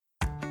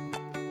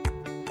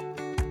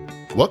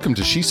Welcome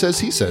to She Says,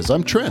 He Says.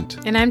 I'm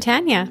Trent. And I'm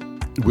Tanya.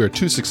 We're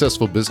two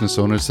successful business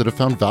owners that have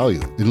found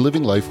value in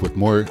living life with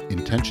more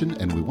intention,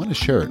 and we want to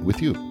share it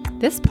with you.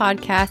 This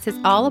podcast is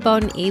all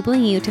about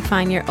enabling you to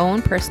find your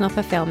own personal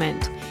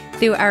fulfillment.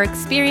 Through our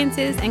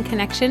experiences and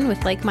connection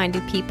with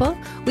like-minded people,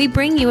 we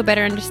bring you a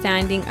better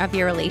understanding of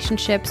your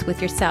relationships with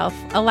yourself,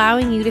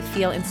 allowing you to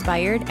feel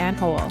inspired and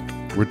whole.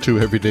 We're two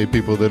everyday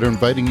people that are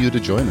inviting you to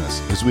join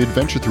us as we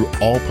adventure through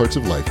all parts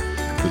of life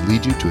that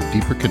lead you to a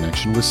deeper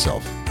connection with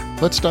self.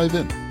 Let's dive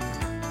in.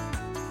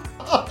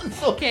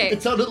 Okay.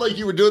 It sounded like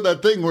you were doing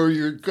that thing where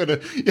you're gonna.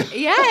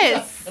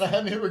 Yes. And I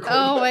hadn't hit record.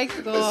 Oh my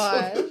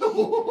god.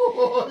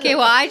 Okay,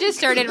 well, I just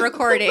started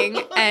recording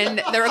and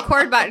the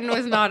record button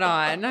was not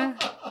on.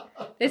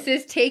 This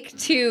is take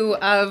 2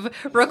 of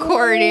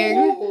recording.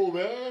 Oh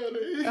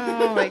man.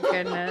 Oh my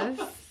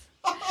goodness.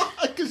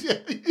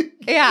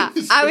 Yeah,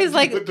 I was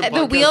like,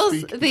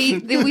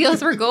 the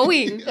wheels were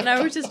going, and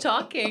I was just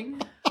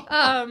talking.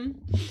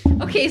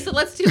 Okay, so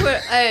let's do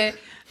a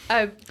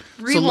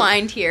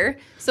rewind here.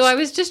 So I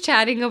was just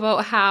chatting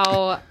about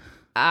how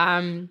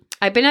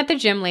I've been at the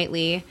gym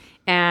lately,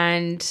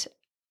 and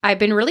I've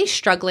been really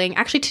struggling.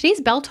 Actually,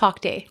 today's Bell Talk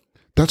Day.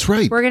 That's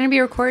right. We're going to be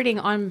recording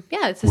on,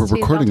 we're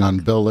recording on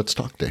Bell Let's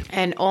Talk Day.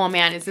 And oh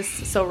man, is this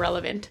so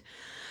relevant.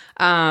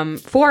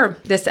 For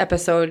this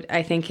episode,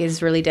 I think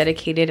is really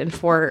dedicated and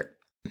for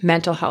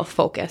mental health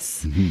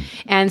focus. Mm-hmm.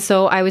 And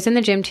so I was in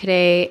the gym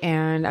today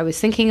and I was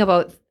thinking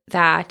about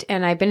that,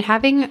 and I've been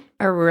having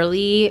a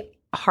really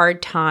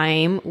hard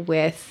time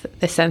with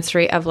the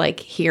sensory of like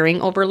hearing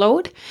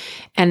overload.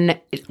 And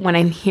when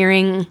I'm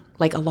hearing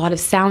like a lot of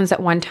sounds at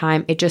one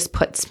time, it just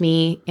puts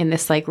me in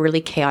this like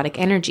really chaotic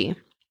energy.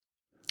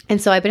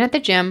 And so I've been at the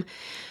gym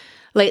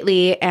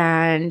lately,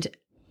 and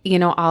you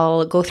know,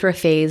 I'll go through a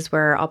phase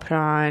where I'll put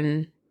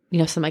on, you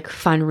know, some like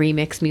fun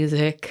remix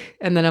music.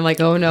 And then I'm like,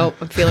 oh no,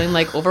 I'm feeling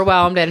like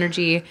overwhelmed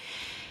energy.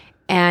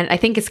 And I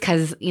think it's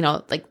because, you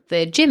know, like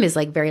the gym is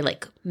like very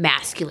like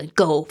masculine,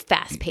 go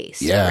fast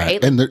paced. Yeah.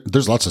 Right? And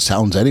there's lots of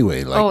sounds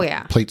anyway.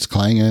 Like plates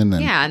clanging.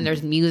 And yeah. And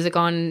there's music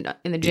on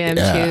in the gym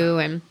too.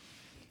 And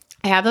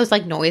I have those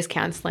like noise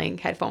canceling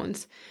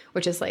headphones,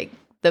 which is like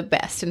the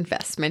best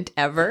investment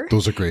ever.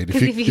 Those are great.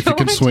 If you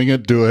can swing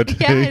it, do it.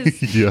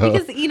 Yes. Yeah.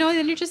 Because, you know,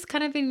 then you're just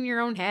kind of in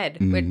your own head,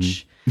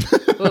 which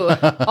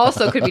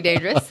also could be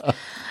dangerous.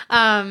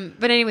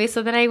 But anyway,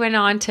 so then I went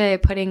on to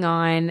putting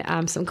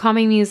on some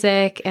calming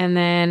music, and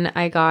then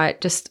I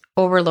got just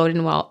overloaded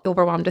and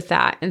overwhelmed with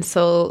that. And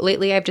so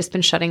lately I've just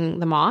been shutting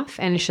them off,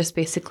 and it's just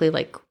basically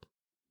like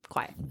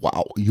quiet.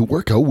 Wow. You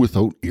work out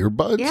without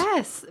earbuds?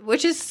 Yes,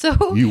 which is so...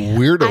 You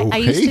weirdo. I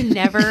used to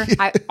never...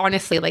 I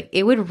honestly, like,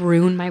 it would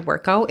ruin my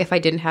workout if I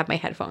didn't have my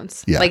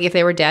headphones. Yeah. Like, if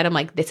they were dead, I'm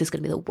like, this is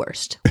going to be the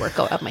worst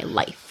workout of my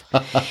life.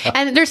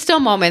 And there's still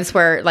moments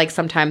where, like,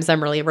 sometimes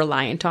I'm really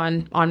reliant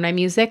on my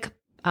music.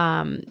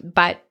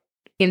 But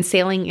in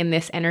sailing in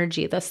this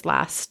energy, this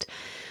last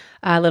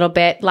little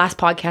bit, last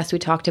podcast, we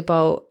talked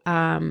about...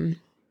 I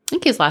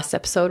think it was last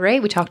episode,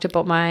 right? We talked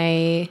about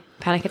my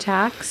panic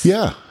attacks.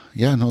 Yeah.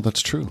 Yeah, no,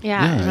 that's true.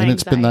 Yeah. And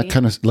it's been that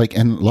kind of like,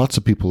 and lots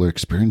of people are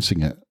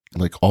experiencing it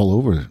like all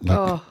over.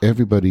 Like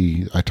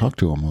everybody I talk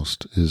to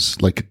almost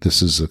is like,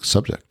 this is a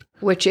subject.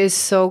 Which is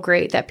so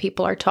great that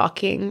people are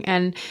talking.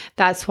 And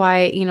that's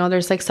why, you know,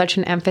 there's like such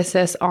an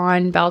emphasis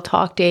on Bell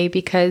Talk Day,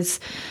 because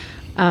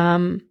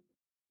in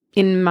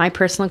my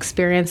personal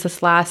experience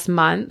this last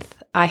month,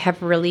 I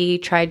have really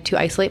tried to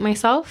isolate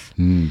myself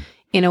in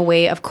a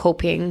way of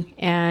coping.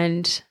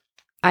 And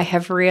I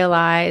have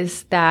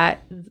realized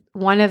that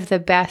one of the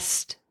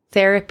best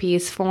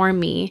therapies for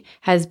me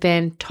has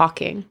been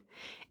talking.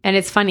 And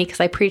it's funny because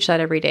I preach that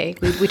every day.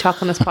 We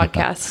talk on this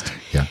podcast.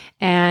 Yeah.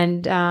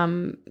 And,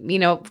 you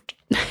know,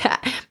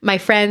 my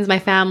friends, my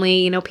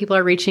family, you know, people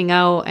are reaching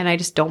out, and I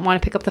just don't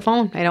want to pick up the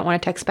phone. I don't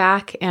want to text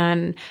back.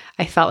 And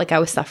I felt like I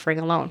was suffering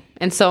alone.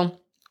 And so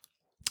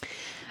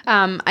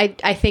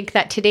I think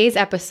that today's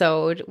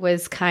episode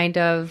was kind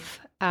of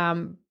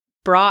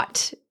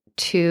brought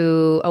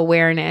to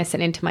awareness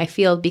and into my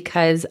field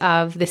because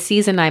of the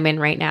season I'm in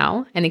right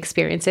now and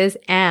experiences,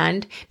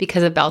 and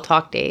because of Bell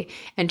Talk Day,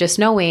 and just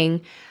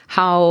knowing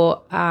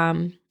how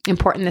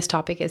important this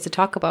topic is to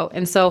talk about.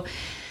 And so,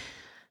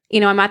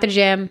 you know, I'm at the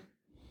gym,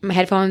 my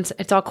headphones,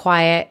 it's all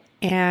quiet,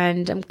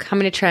 and I'm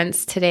coming to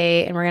Trent's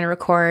today, and we're going to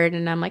record,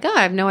 and I'm like,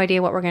 I have no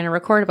idea what we're going to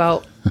record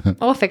about.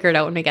 We'll figure it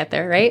out when we get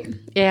there, right?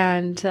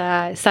 And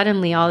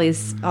suddenly all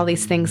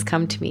these things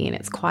come to me, and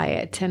it's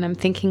quiet, and I'm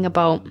thinking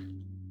about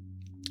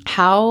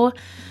how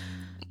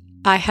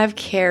I have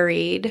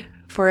carried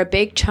for a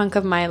big chunk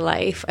of my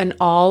life an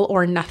all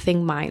or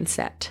nothing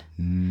mindset.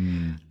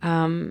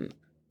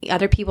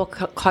 Other people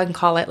can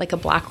call it like a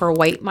black or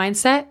white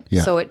mindset.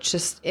 Yeah. So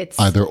it's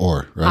either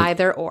or, right?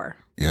 Either or.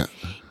 Yeah.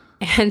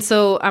 And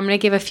so I'm going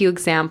to give a few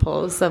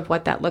examples of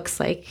what that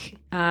looks like,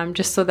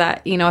 just so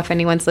that, you know, if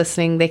anyone's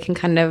listening, they can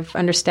kind of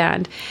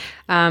understand.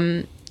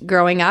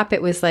 Growing up,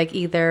 it was like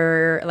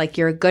either like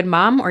you're a good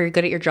mom or you're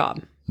good at your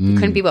job. You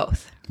couldn't be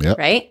both,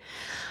 right?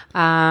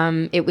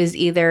 It was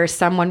either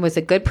someone was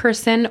a good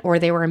person or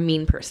they were a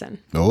mean person.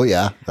 Oh,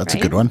 yeah. That's a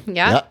good one.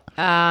 Yeah.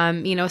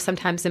 You know,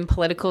 sometimes in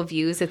political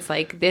views, it's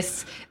like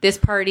this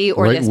party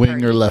or right this wing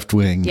party. or left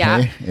wing.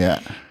 Yeah. Hey? Yeah.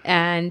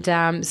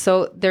 And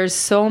so there's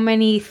so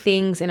many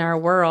things in our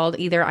world.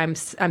 Either I'm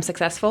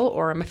successful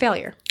or I'm a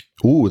failure.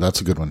 Ooh, that's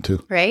a good one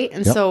too. Right.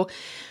 And Yep. so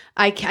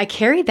I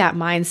carried that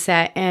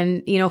mindset.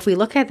 And, you know, if we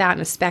look at that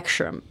in a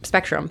spectrum,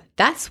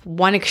 that's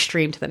one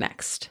extreme to the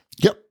next.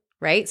 Yep.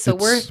 Right. So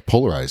It's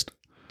polarized.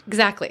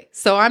 exactly.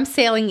 So I'm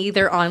sailing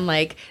either on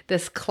like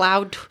this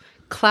cloud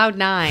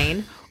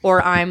nine,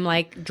 or I'm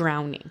like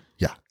drowning.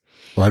 Yeah.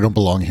 Well, I don't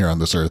belong here on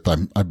this earth.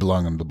 I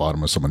belong on the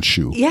bottom of someone's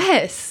shoe.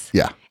 Yes.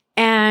 Yeah.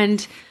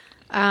 And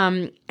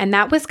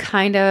that was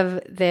kind of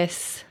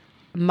this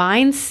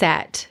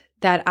mindset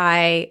that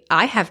I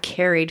have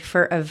carried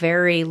for a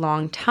very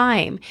long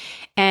time.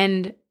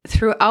 And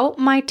throughout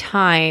my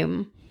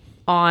time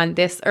on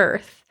this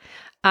earth,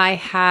 I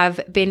have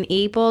been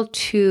able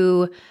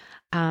to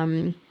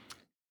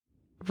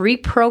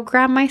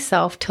reprogram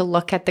myself to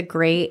look at the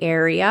gray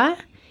area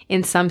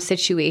in some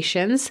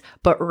situations.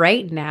 But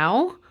right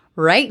now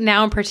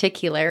in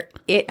particular,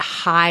 it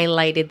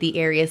highlighted the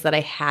areas that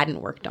I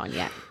hadn't worked on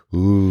yet.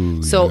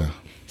 Ooh. So,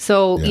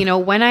 Yeah. you know,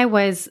 when I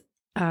was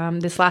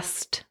this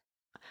last,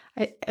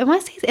 I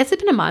want to say it's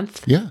been a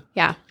month. Yeah.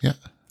 Yeah. Yeah.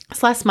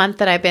 This last month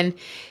that I've been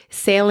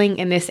sailing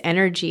in this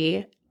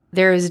energy,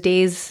 there's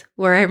days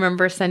where I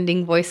remember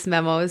sending voice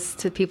memos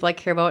to people I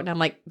care about, and I'm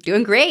like,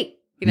 doing great.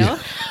 You know,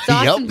 it's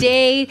an awesome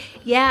day.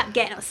 Yeah,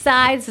 getting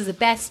outside. This is the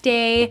best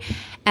day.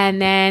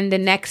 And then the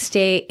next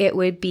day, it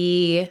would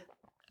be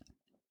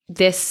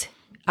this,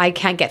 I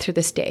can't get through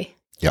this day.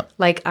 Yep.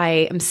 Like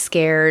I am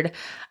scared.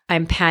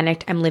 I'm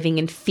panicked. I'm living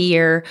in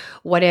fear.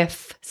 What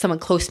if someone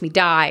close to me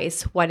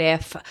dies? What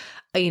if,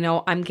 you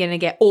know, I'm going to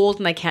get old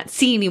and I can't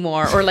see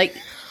anymore? Or like,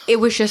 it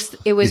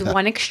was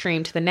one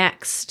extreme to the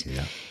next.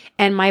 Yeah.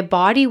 And my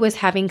body was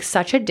having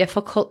such a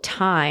difficult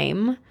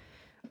time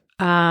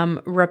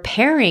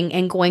repairing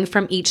and going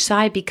from each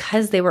side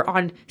because they were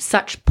on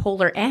such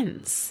polar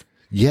ends.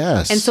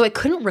 Yes. And so it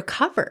couldn't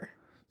recover.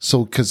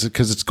 So because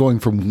it's going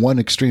from one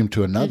extreme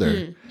to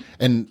another,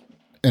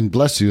 and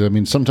bless you, I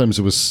mean, sometimes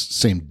it was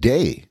same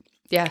day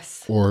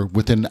Yes. or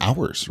within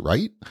hours,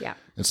 right? Yeah.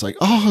 It's like,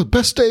 oh,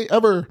 best day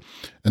ever.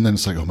 And then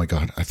it's like, oh my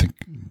God, I think,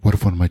 what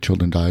if one of my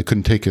children die? I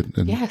couldn't take it.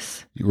 And,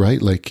 Yes.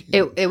 right? Like,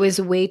 It was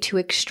way too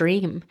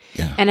extreme.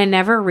 Yeah. And I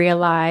never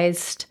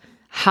realized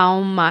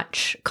how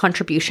much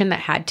contribution that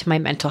had to my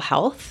mental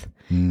health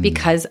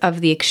because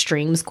of the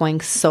extremes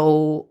going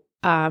so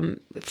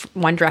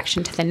one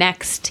direction to the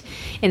next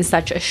in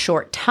such a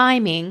short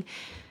timing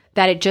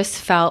that it just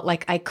felt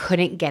like I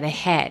couldn't get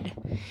ahead.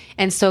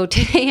 And so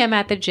today I'm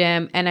at the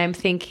gym and I'm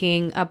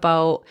thinking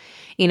about,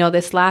 you know,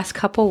 this last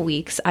couple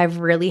weeks, I've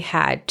really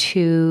had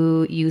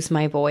to use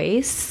my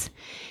voice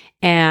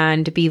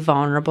and be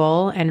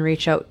vulnerable and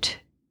reach out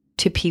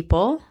to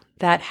people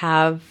that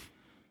have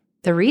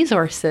the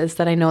resources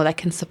that I know that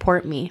can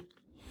support me.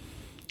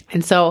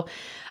 And so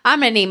I'm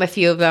going to name a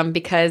few of them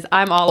because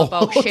I'm all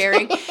about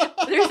sharing.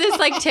 There's this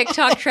like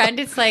TikTok trend.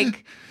 It's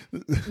like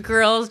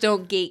girls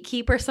don't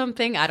gatekeep or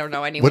something. I don't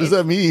know. Anyway, what does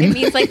that mean? It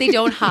means like they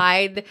don't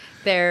hide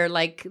their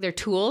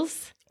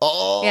tools.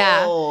 Oh,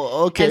 Yeah.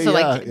 okay. And so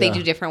yeah, they yeah.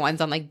 do different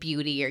ones on like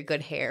beauty or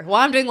good hair. Well,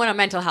 I'm doing one on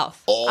mental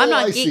health. Oh, I'm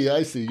not I see.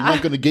 You're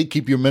not going to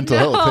gatekeep your mental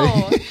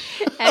health. Eh?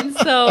 And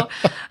so,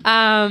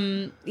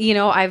 you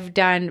know, I've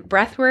done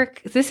breath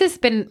work. This has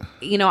been,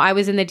 you know, I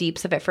was in the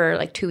deeps of it for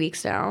like 2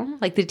 weeks now,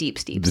 like the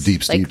deeps. The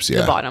deeps, like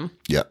yeah. the bottom.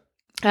 Yeah.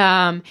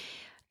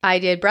 I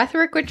did breath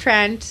work with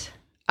Trent.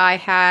 I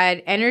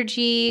had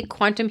energy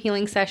quantum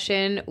healing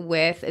session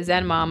with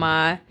Zen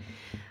Mama.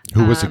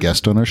 Who was a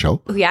guest on our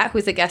show? Yeah,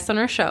 who's a guest on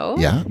our show.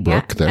 Yeah,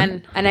 Brooke there.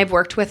 And I've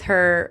worked with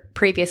her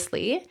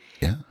previously.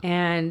 Yeah.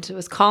 And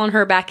was calling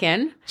her back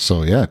in.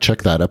 So yeah,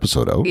 check that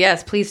episode out.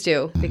 Yes, please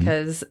do,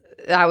 because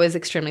that was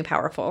extremely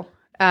powerful.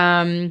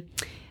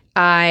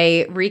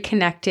 I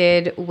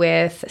reconnected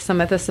with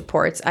some of the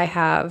supports I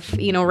have.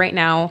 You know, right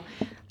now,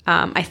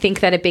 I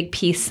think that a big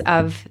piece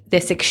of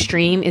this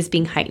extreme is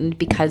being heightened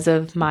because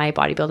of my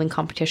bodybuilding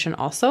competition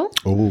also.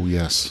 Oh,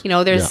 yes. You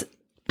know, there's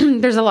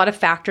there's a lot of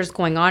factors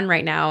going on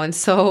right now. And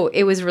so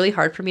it was really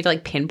hard for me to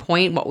like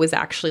pinpoint what was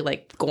actually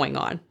like going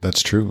on.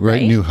 That's true.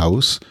 Right. New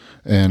house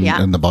and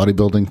the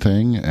bodybuilding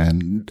thing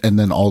and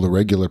then all the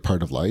regular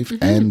part of life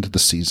and the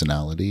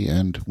seasonality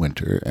and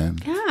winter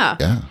and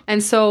yeah.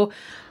 And so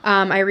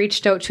I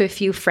reached out to a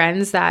few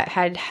friends that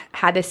had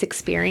this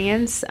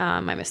experience.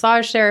 My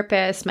massage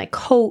therapist, my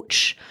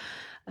coach,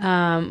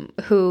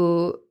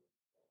 who,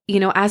 you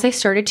know, as I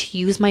started to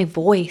use my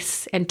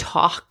voice and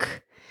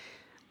talk,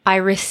 I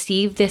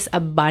received this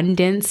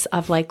abundance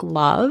of like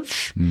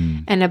love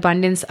and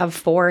abundance of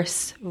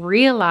force,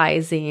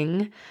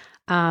 realizing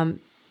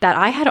that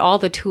I had all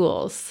the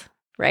tools,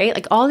 right?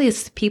 Like all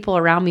these people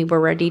around me were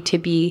ready to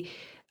be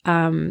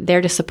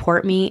there to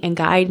support me and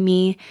guide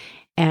me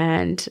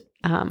and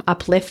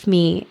uplift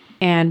me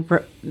and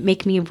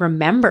make me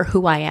remember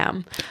who I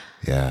am.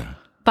 Yeah.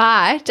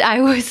 But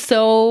I was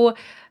so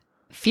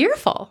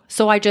fearful.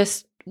 So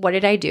what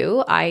did I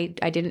do? I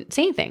didn't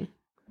say anything.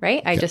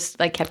 right? I just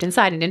like kept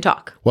inside and didn't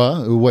talk.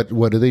 Well,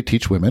 what do they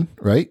teach women,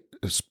 right?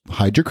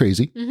 Hide your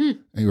crazy,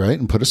 right?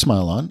 And put a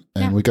smile on,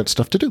 and we got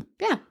stuff to do.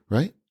 Yeah.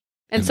 Right?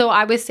 And so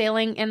I was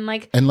sailing and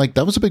like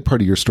that was a big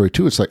part of your story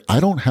too. It's like,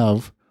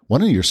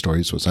 one of your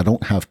stories was, I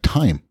don't have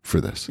time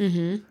for this.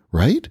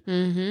 Right?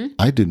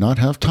 I did not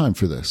have time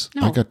for this.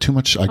 No. I got too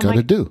much I got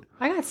to do.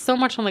 I got so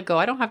much on the go.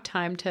 I don't have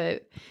time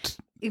to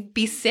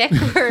be sick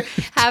or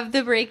have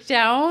the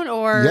breakdown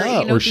or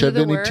or shed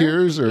any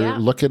tears or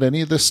look at any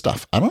of this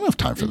stuff. I don't have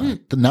time for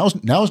that.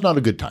 Now's not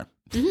a good time.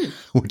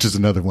 Which is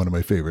another one of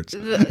my favorites.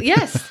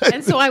 Yes.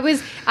 And so I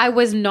was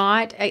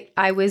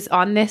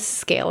on this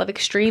scale of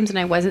extremes and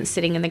I wasn't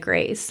sitting in the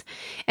grays.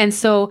 And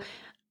so,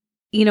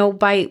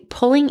 by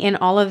pulling in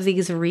all of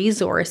these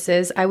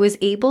resources, I was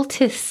able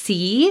to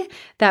see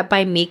that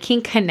by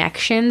making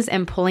connections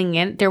and pulling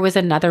in, there was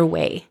another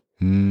way.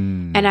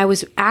 And I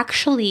was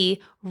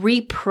actually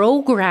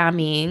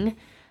reprogramming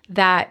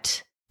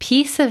that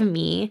piece of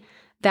me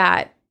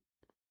that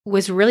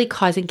was really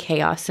causing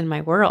chaos in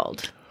my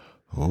world.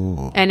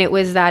 Oh. And it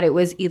was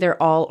either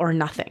all or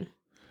nothing.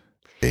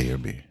 A or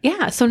B.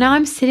 Yeah. So now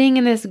I'm sitting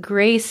in this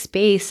gray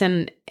space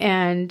and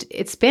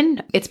it's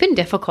been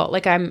difficult.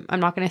 Like I'm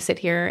not going to sit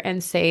here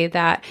and say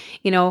that,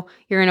 you're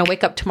going to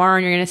wake up tomorrow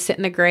and you're going to sit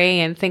in the gray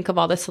and think of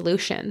all the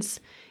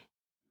solutions.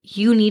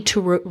 You need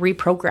to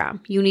reprogram.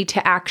 You need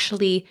to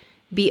actually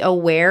be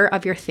aware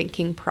of your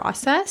thinking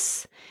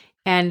process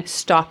and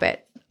stop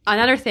it.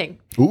 Another thing.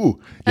 Ooh.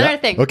 Another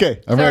thing.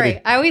 Okay. I'm ready.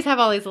 I always have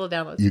all these little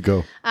downloads. You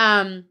go.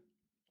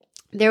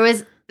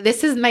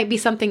 Might be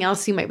something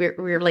else you might be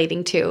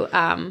relating to.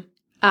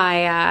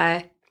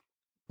 I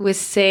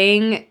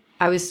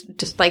was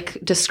just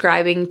like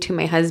describing to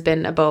my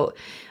husband about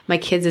my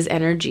kids'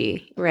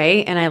 energy,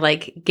 right? And I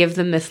like give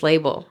them this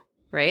label,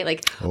 right?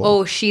 Like,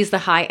 she's the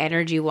high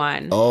energy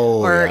one.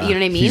 Oh, or you know what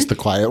I mean? He's the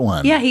quiet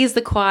one. Yeah, he's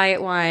the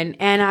quiet one.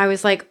 And I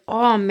was like,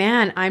 oh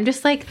man, I'm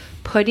just like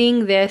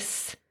putting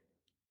this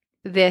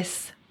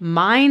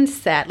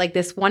mindset, like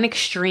this one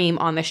extreme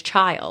on this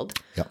child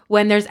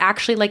when there's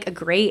actually like a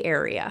gray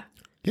area.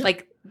 Yeah.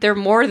 Like they're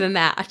more than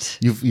that.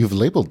 You've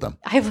labeled them.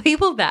 I've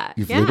labeled that.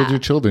 You've labeled your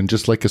children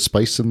just like a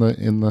spice in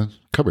the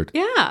cupboard.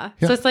 Yeah.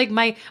 So it's like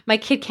my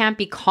kid can't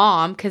be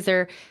calm because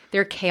they're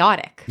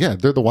chaotic. Yeah,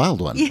 they're the wild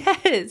one.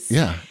 Yes.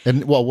 Yeah.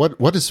 And well, what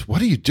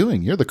are you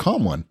doing? You're the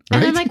calm one, right?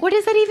 And I'm like, what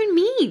does that even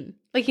mean?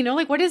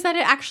 Like, what does that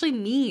actually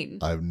mean?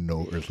 I have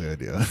no earthly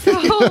idea.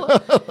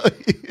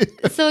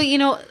 So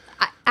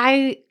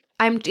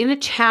I'm going to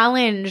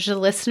challenge the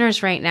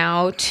listeners right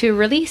now to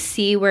really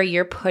see where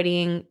you're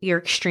putting your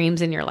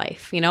extremes in your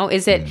life.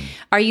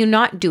 Are you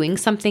not doing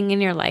something in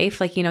your life?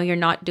 Like, you're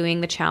not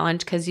doing the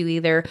challenge because you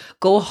either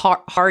go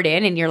hard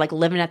in and you're like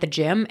living at the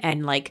gym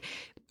and like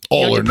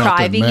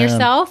depriving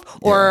yourself,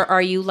 or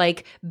are you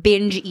like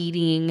binge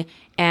eating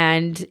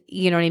and,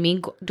 you know what I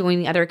mean, doing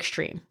the other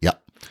extreme? Yeah.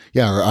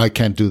 Yeah. Or I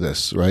can't do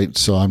this, right?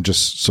 So I'm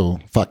just,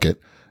 fuck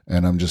it.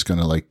 And I'm just going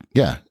to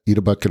eat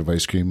a bucket of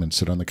ice cream and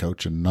sit on the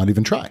couch and not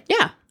even try.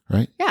 Yeah.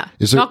 Right? Yeah.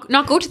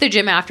 Not go to the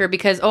gym after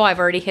because, I've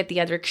already hit the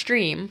other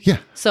extreme. Yeah.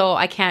 So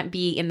I can't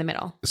be in the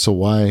middle. So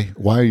why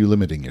are you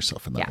limiting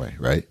yourself in that way?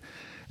 Right.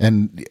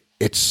 And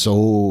it's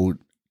so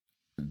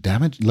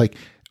damaged. Like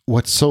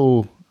what's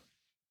so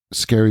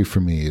scary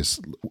for me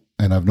is,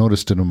 and I've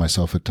noticed it in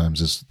myself at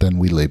times, is then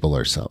we label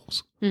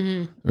ourselves.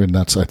 Mm-hmm. And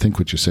that's, I think,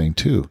 what you're saying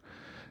too.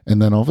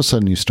 And then all of a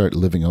sudden you start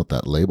living out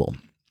that label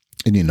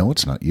and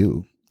it's not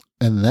you.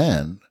 And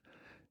then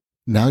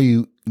now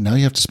you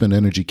have to spend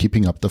energy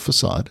keeping up the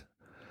facade,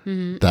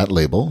 that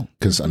label,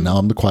 because now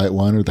I'm the quiet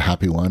one or the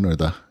happy one or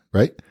the,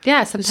 right?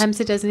 Yeah,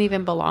 sometimes it doesn't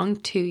even belong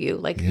to you,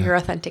 like your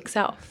authentic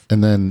self.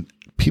 And then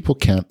people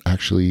can't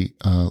actually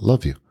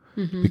love you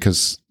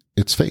because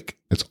it's fake.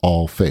 It's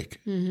all fake.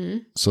 Mm-hmm.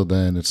 So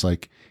then it's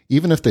like,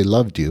 even if they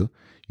loved you,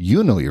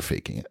 you're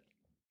faking it.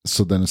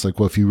 So then it's like,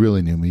 well, if you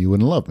really knew me, you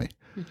wouldn't love me.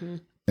 Mm-hmm.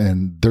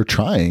 And they're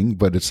trying,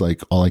 but it's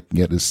like, all I can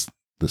get is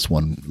this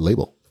one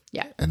label.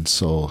 Yeah. And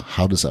so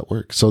how does that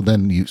work? So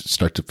then you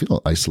start to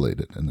feel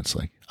isolated and it's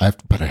like, I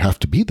have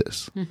to be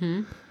this.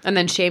 Mm-hmm. And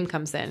then shame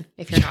comes in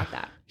if you're not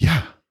that.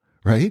 Yeah.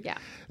 Right. Yeah.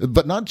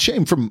 But not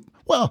shame from,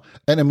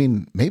 and I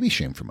mean, maybe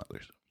shame from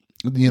others.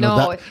 It's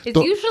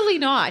usually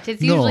not.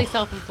 It's usually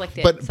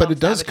self-inflicted. But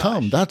it does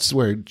come. That's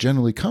where it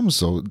generally comes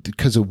though,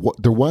 because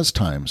there was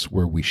times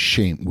where we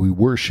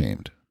were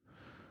shamed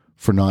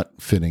for not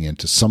fitting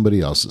into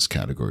somebody else's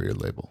category or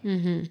label,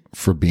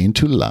 for being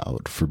too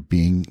loud, for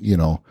being,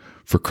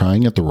 for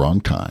crying at the wrong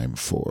time,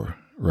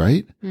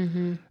 right?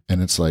 Mm-hmm.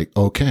 And it's like,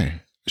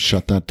 okay,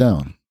 shut that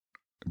down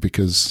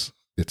because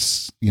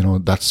it's,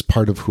 that's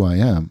part of who I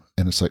am.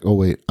 And it's like, oh,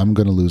 wait, I'm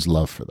going to lose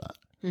love for that.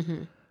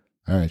 Mm-hmm.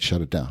 All right,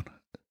 shut it down.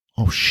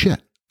 Oh,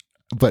 shit.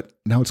 But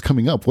now it's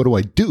coming up. What do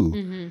I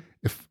do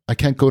if I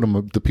can't go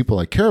to the people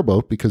I care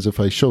about? Because if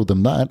I show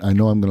them that, I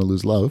know I'm going to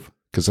lose love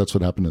because that's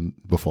what happened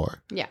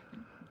before. Yeah.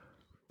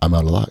 I'm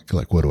out of luck.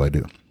 Like, what do I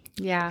do?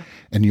 Yeah.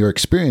 And your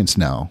experience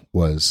now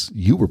was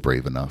you were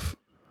brave enough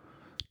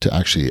to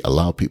actually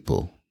allow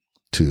people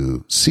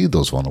to see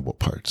those vulnerable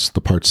parts, the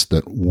parts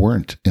that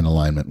weren't in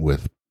alignment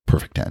with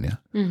perfect, Tanya.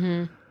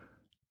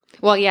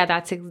 Well, yeah,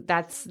 that's And you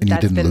that's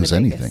didn't been lose the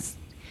anything. biggest.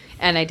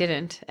 And I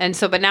didn't. And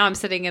so, but now I'm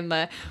sitting in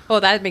the,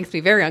 that makes me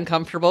very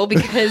uncomfortable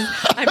because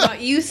I'm not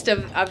used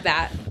of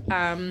that.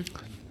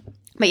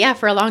 But yeah,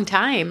 for a long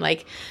time,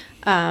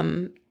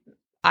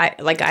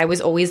 I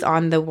was always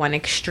on the one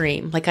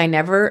extreme. Like I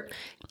never,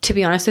 to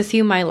be honest with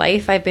you, my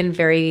life, I've been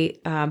very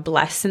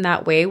blessed in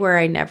that way where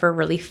I never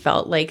really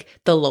felt like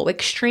the low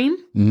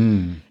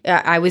extreme.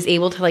 I was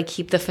able to like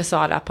keep the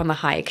facade up on the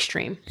high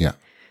extreme. Yeah.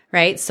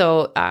 Right.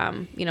 So,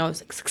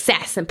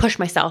 success and push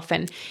myself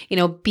and,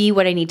 be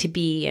what I need to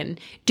be and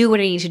do what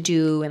I need to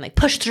do and like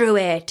push through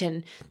it.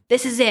 And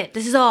this is it.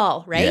 This is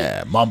all. Right.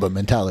 Yeah. Mamba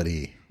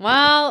mentality.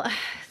 Well,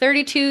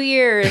 32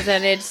 years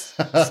and it's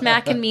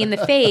smacking me in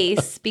the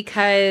face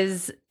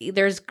because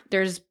there's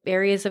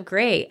areas of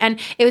gray. And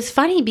it was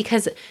funny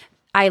because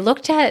I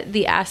looked at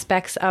the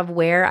aspects of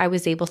where I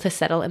was able to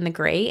settle in the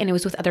gray and it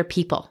was with other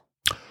people.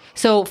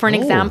 So for an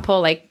example,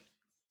 like,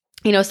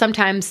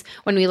 sometimes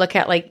when we look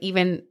at like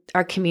even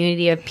our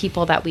community of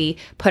people that we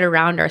put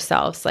around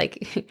ourselves,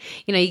 like,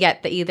 you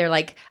get the either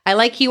like, I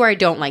like you or I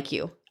don't like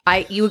you.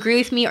 You agree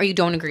with me or you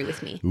don't agree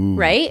with me. Ooh,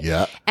 right.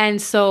 Yeah.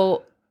 And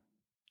so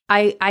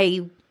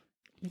I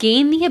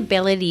gained the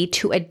ability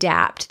to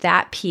adapt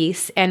that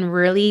piece and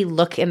really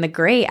look in the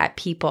gray at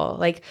people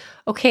like,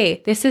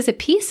 okay, this is a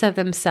piece of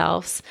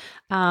themselves.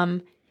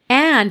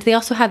 And they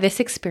also have this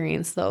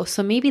experience though.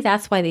 So maybe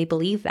that's why they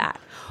believe that.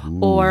 Ooh.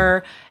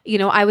 Or,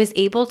 I was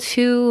able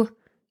to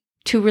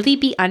really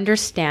be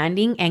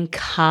understanding and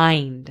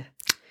kind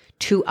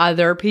to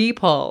other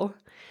people.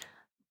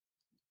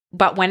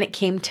 But when it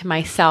came to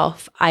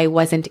myself, I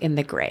wasn't in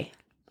the gray.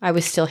 I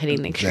was still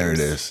hitting the extremes.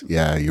 There it is.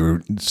 Yeah.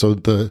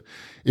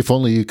 If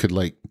only you could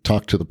like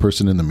talk to the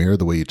person in the mirror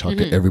the way you talk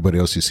to everybody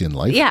else you see in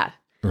life. Yeah.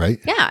 Right?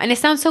 Yeah. And it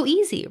sounds so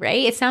easy,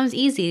 right? It sounds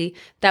easy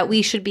that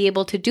we should be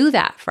able to do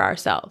that for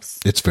ourselves.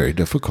 It's very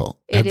difficult.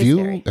 Have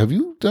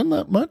you done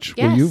that much?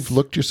 Yes. Where you've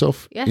looked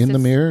yourself in the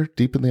mirror,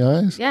 deep in the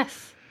eyes?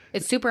 Yes.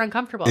 It's super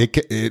uncomfortable.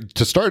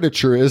 To start, it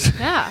sure is.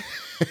 Yeah.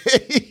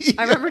 Yeah.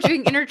 I remember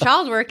doing inner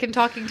child work and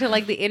talking to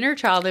like the inner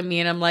child in me.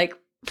 And I'm like,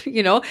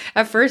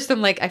 at first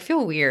I'm like, I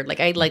feel weird. Like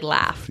I like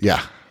laughed.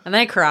 Yeah. And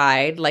then I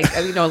cried, like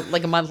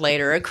a month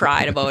later, I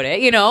cried about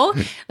it,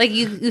 like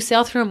you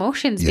sail through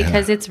emotions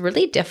because it's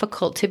really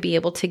difficult to be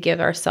able to give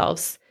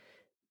ourselves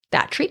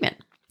that treatment.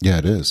 Yeah,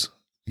 it is.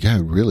 Yeah,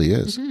 it really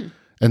is. Mm-hmm.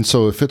 And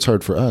so if it's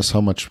hard for us, how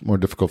much more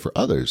difficult for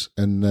others?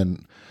 And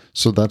then,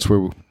 so that's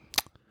where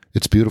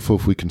it's beautiful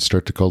if we can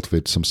start to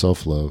cultivate some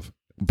self-love,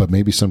 but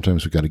maybe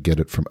sometimes we got to get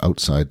it from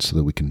outside so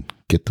that we can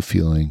get the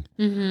feeling.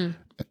 Mm-hmm.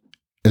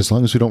 As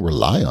long as we don't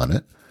rely on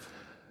it,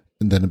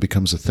 and then it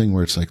becomes a thing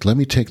where it's like, let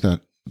me take that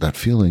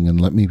feeling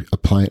and let me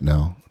apply it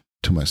now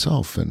to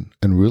myself and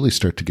really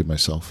start to give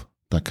myself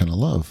that kind of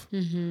love.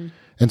 Mm-hmm.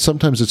 And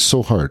sometimes it's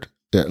so hard.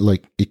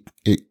 Like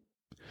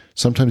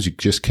sometimes you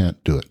just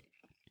can't do it.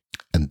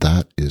 And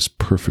that is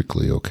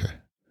perfectly okay.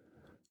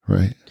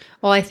 Right?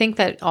 Well, I think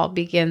that all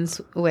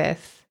begins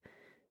with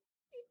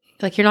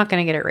like, you're not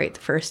going to get it right the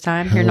first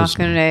time. You're not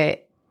going to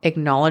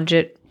acknowledge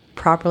it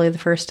properly the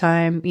first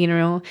time.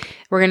 We're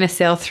going to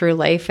sail through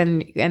life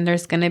and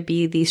there's going to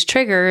be these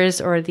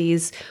triggers or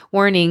these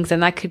warnings,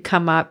 and that could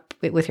come up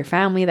with your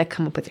family, that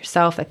come up with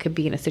yourself, that could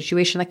be in a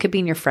situation, that could be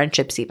in your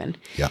friendships even.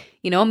 Yeah.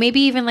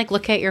 Maybe even like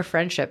look at your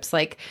friendships,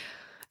 like,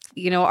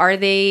 are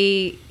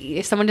they,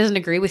 if someone doesn't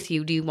agree with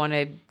you, do you want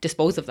to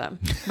dispose of them?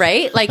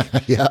 Right? Like,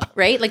 yeah.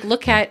 Right? Like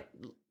look at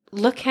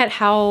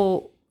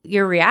how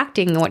you're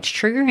reacting and what's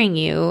triggering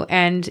you,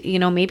 and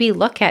maybe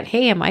look at,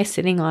 hey, am I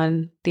sitting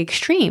on the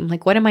extreme?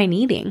 Like, what am I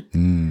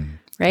needing?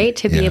 Right?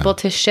 To be able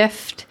to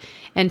shift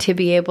and to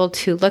be able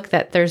to look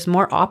that there's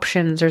more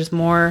options, there's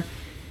more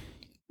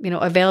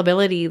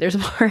availability, there's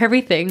more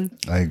everything.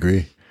 I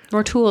agree.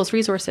 More tools,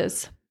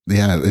 resources.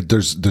 Yeah,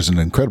 there's an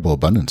incredible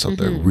abundance out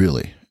there,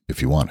 really,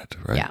 if you want it,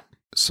 right? Yeah.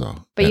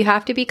 So, but you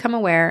have to become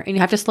aware and you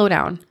have to slow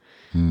down.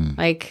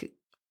 Like,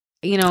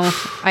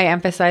 I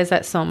emphasize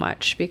that so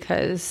much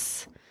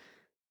because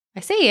I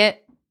say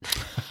it.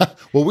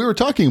 Well, we were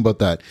talking about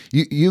that.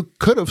 You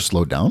could have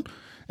slowed down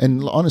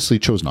and honestly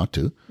chose not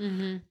to.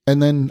 Mm-hmm.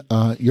 And then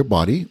your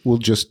body will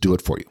just do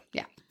it for you.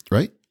 Yeah.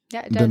 Right?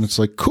 Yeah, it does. Then it's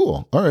like,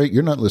 cool. All right,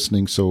 you're not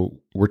listening, so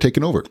we're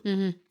taking over.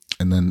 Mm-hmm.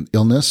 And then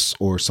illness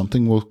or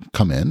something will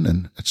come in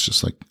and it's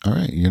just like, all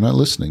right, you're not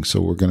listening,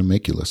 so we're going to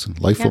make you listen.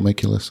 Life will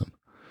make you listen.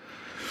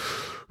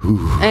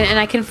 And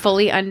I can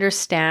fully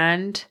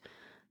understand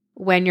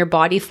when your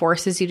body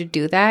forces you to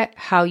do that,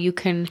 how you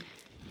can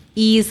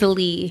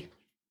easily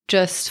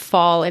just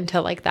fall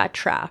into like that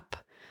trap.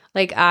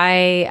 Like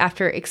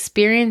after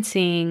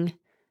experiencing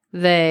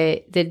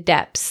the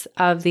depths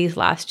of these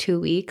last 2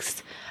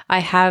 weeks, I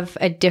have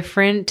a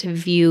different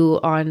view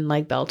on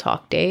like Bell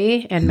Talk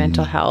Day and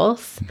mental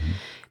health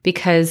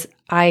because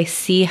I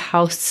see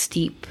how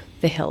steep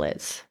the hill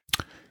is.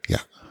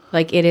 Yeah.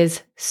 Like it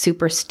is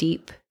super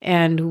steep,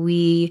 and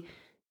we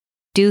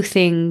do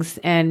things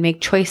and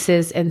make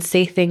choices and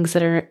say things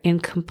that are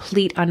in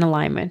complete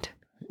unalignment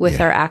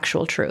with our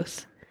actual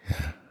truth.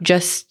 Yeah.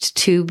 just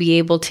to be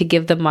able to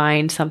give the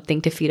mind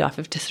something to feed off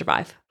of to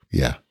survive.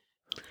 Yeah.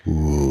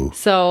 Ooh.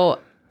 So,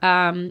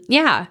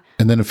 yeah.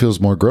 And then it feels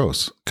more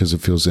gross because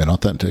it feels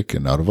inauthentic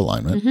and out of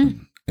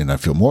alignment. And I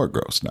feel more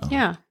gross now.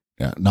 Yeah.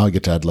 Yeah. Now I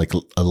get to add like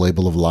a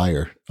label of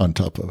liar on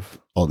top of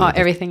all the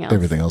everything else.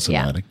 Everything else I'm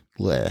adding.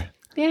 Bleh.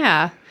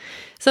 Yeah.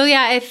 So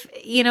yeah,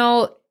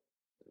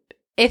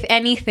 if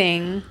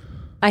anything,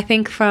 I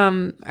think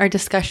from our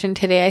discussion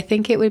today, I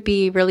think it would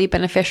be really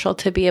beneficial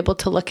to be able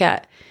to look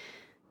at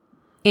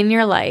in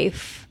your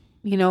life,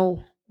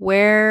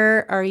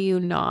 where are you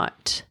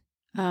not,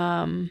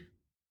 I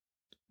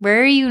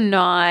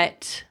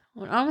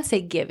want to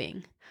say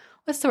giving.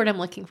 What's the word I'm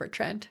looking for,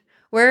 Trent?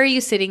 Where are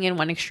you sitting in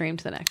one extreme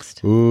to the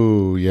next?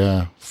 Ooh,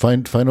 yeah.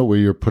 Find out where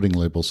you're putting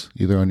labels,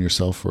 either on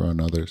yourself or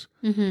on others,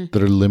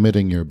 that are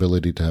limiting your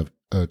ability to have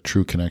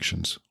true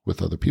connections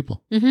with other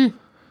people.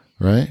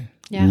 Right?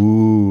 Yeah.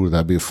 Ooh,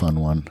 that'd be a fun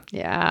one.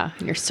 Yeah.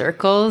 In your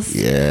circles.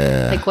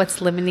 Yeah. Like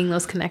what's limiting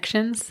those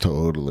connections?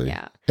 Totally.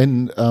 Yeah.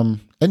 And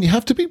you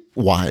have to be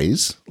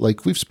wise.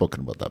 Like we've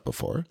spoken about that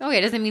before. Oh, yeah.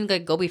 It doesn't mean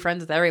like go be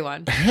friends with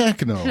everyone.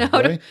 Heck no. No,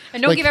 right?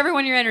 And don't give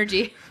everyone your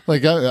energy.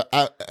 Like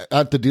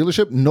at the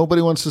dealership,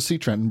 nobody wants to see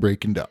Trenton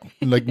breaking down.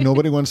 Like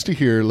nobody wants to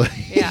hear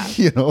Yeah.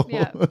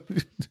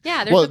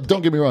 Yeah. Well,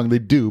 don't get me wrong, they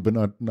do, but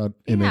not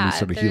in any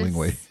sort of healing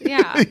way.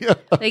 Yeah.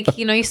 Like,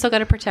 you still got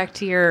to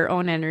protect your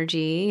own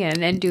energy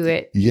and do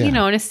it, in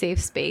a safe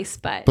space.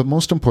 But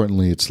most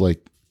importantly, it's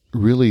like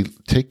really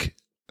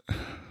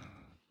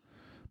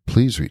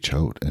please reach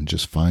out and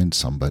just find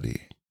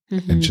somebody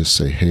and just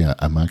say, hey,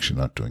 I'm actually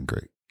not doing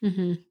great.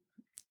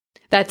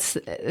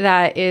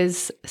 That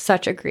is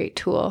such a great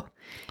tool.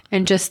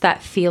 And just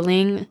that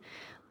feeling,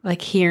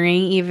 like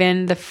hearing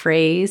even the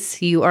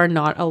phrase, you are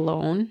not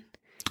alone.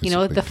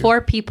 The four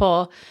or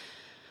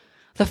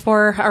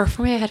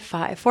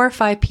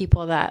five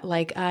people that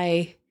like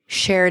I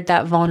shared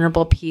that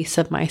vulnerable piece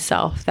of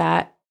myself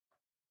that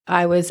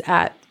I was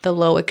at the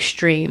low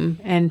extreme,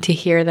 and to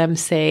hear them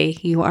say,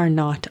 you are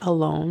not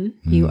alone,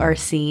 you are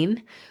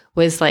seen,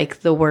 was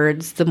like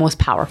the most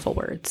powerful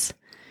words.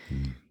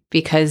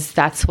 Because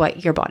that's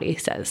what your body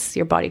says.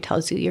 Your body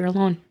tells you you're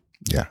alone.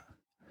 Yeah.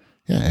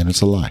 Yeah. And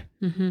it's a lie.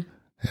 Yeah.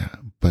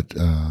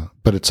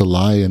 But it's a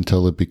lie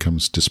until it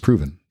becomes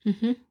disproven.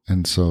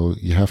 And so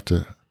you have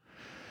to,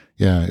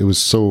 it was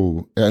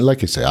so,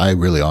 like I say, I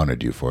really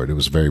honored you for it. It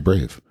was very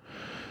brave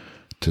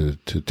to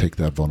take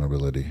that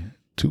vulnerability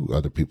to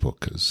other people,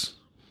 because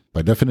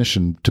by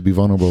definition, to be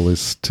vulnerable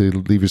is to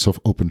leave yourself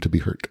open to be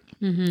hurt.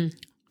 And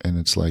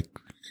it's like,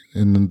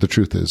 and the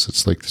truth is,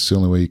 it's like it's the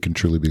only way you can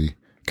truly be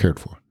cared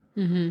for.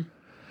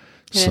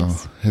 So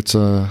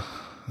that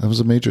was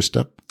a major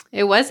step.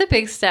 It was a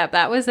big step.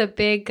 That was a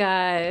big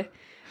January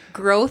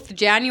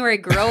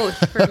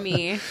growth for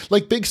me.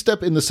 Like big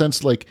step in the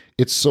sense like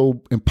it's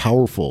so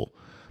powerful,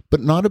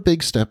 but not a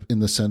big step in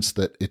the sense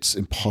that it's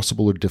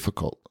impossible or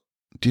difficult.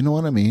 Do you know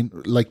what I mean?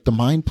 Like the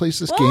mind plays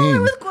this game. It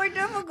was quite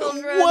difficult.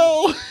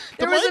 Well,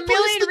 there was a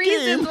million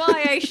reasons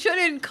why I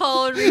shouldn't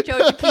call and reach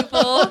out to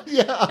people,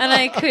 and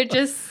I could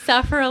just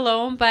suffer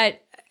alone.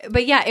 But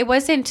yeah, it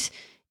wasn't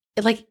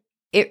like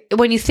it.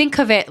 When you think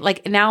of it,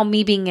 like now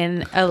me being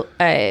in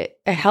a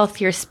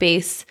healthier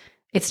space,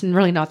 it's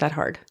really not that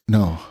hard.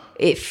 No,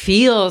 it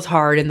feels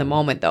hard in the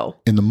moment, though.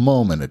 In the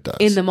moment, it does.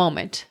 In the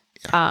moment,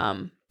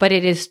 but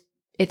it's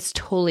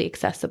totally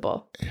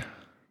accessible. Yeah.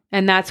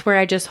 And that's where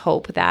I just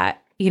hope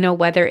that,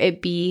 whether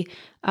it be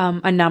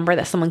a number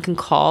that someone can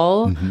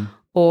call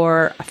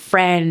or a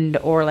friend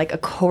or like a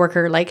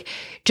coworker, like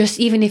just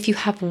even if you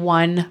have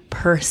one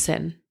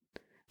person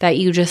that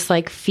you just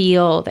like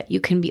feel that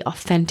you can be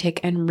authentic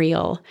and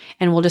real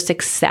and will just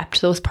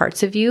accept those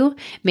parts of you,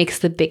 makes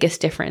the biggest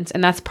difference.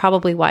 And that's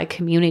probably why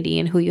community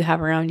and who you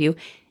have around you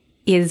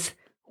is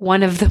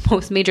one of the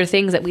most major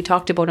things that we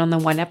talked about on the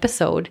one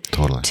episode.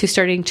 Totally. To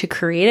starting to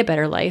create a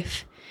better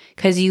life.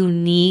 Because you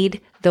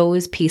need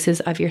those pieces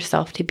of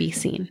yourself to be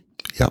seen.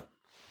 Yep.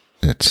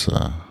 It's,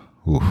 I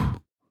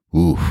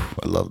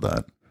love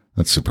that.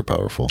 That's super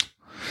powerful.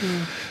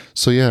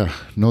 So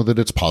know that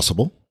it's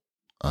possible.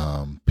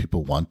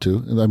 People want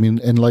to. I mean,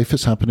 and life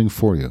is happening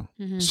for you.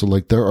 So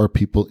like there are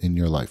people in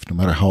your life, no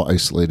matter how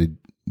isolated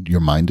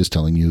your mind is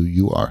telling you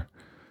you are,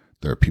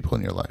 there are people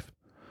in your life.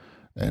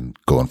 And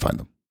go and find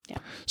them. Yeah.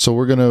 So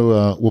we're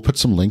we'll put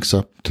some links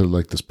up to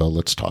like this Bell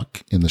Let's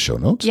Talk in the show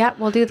notes. Yeah,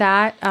 we'll do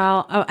that.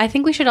 I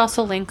think we should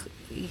also link,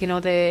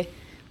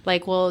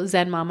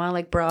 Zen Mama,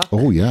 like Brooke.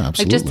 Oh yeah,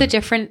 absolutely. Like just the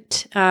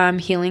different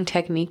healing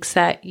techniques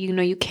that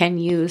you can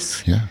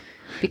use. Yeah.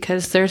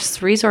 Because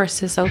there's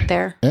resources out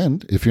there.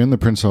 And if you're in the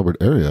Prince Albert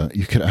area,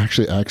 you can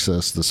actually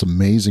access this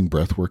amazing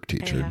breathwork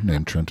teacher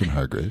named Trenton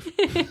Hargrave.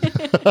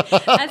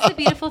 That's the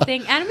beautiful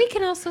thing. And we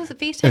can also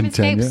FaceTime and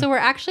Skype. So we're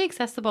actually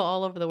accessible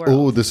all over the world.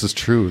 Oh, this is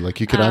true.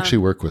 Like you could actually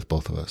work with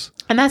both of us.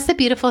 And that's the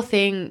beautiful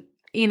thing.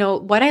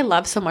 What I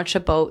love so much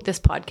about this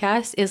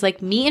podcast is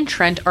like me and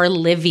Trent are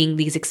living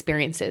these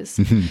experiences.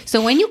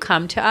 So when you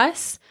come to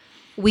us,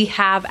 we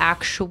have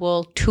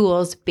actual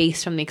tools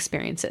based on the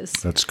experiences.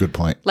 That's a good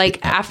point.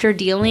 Like after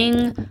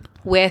dealing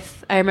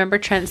with, I remember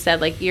Trent said,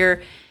 like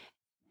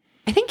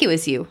I think it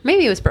was you.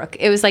 Maybe it was Brooke.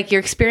 It was like,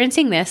 you're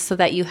experiencing this so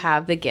that you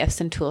have the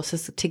gifts and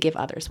tools to give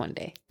others one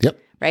day. Yep.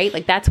 Right?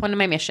 Like, that's one of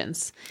my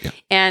missions. Yep.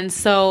 And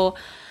so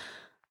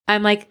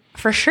I'm like,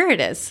 for sure it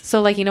is.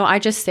 So like, I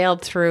just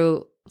sailed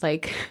through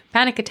like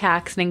panic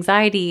attacks and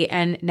anxiety.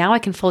 And now I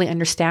can fully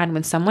understand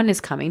when someone is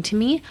coming to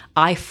me.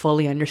 I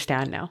fully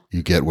understand now.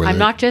 You get where I'm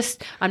not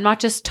just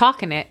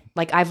talking it,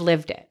 like I've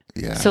lived it.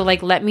 Yeah. So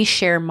like, let me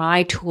share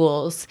my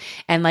tools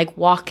and like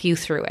walk you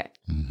through it.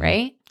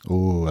 Right?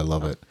 Oh, I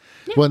love it.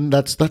 Yeah. Well,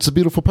 that's a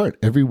beautiful part.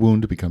 Every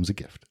wound becomes a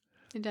gift.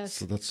 It does.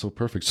 So that's so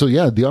perfect. So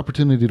yeah, the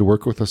opportunity to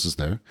work with us is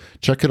there.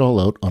 Check it all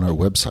out on our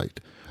website.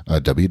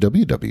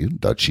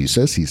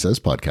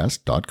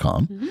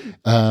 www.shesayshesayspodcast.com.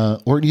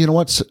 Or you know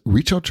what?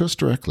 Reach out to us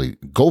directly.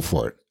 Go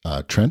for it.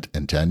 Trent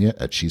and Tanya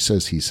at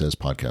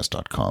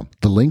shesayshesayspodcast.com.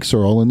 The links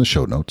are all in the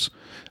show notes.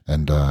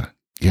 And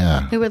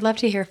yeah. We would love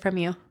to hear from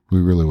you. We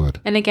really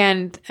would. And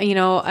again,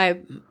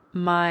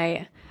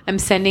 I'm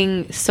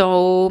sending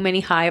so many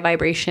high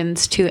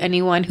vibrations to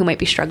anyone who might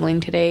be struggling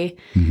today.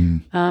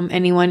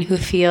 Anyone who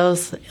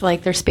feels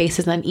like their space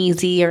is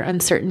uneasy or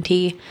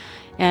uncertainty.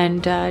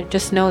 And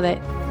just know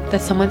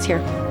that someone's here.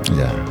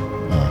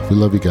 Yeah. We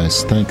love you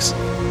guys. Thanks.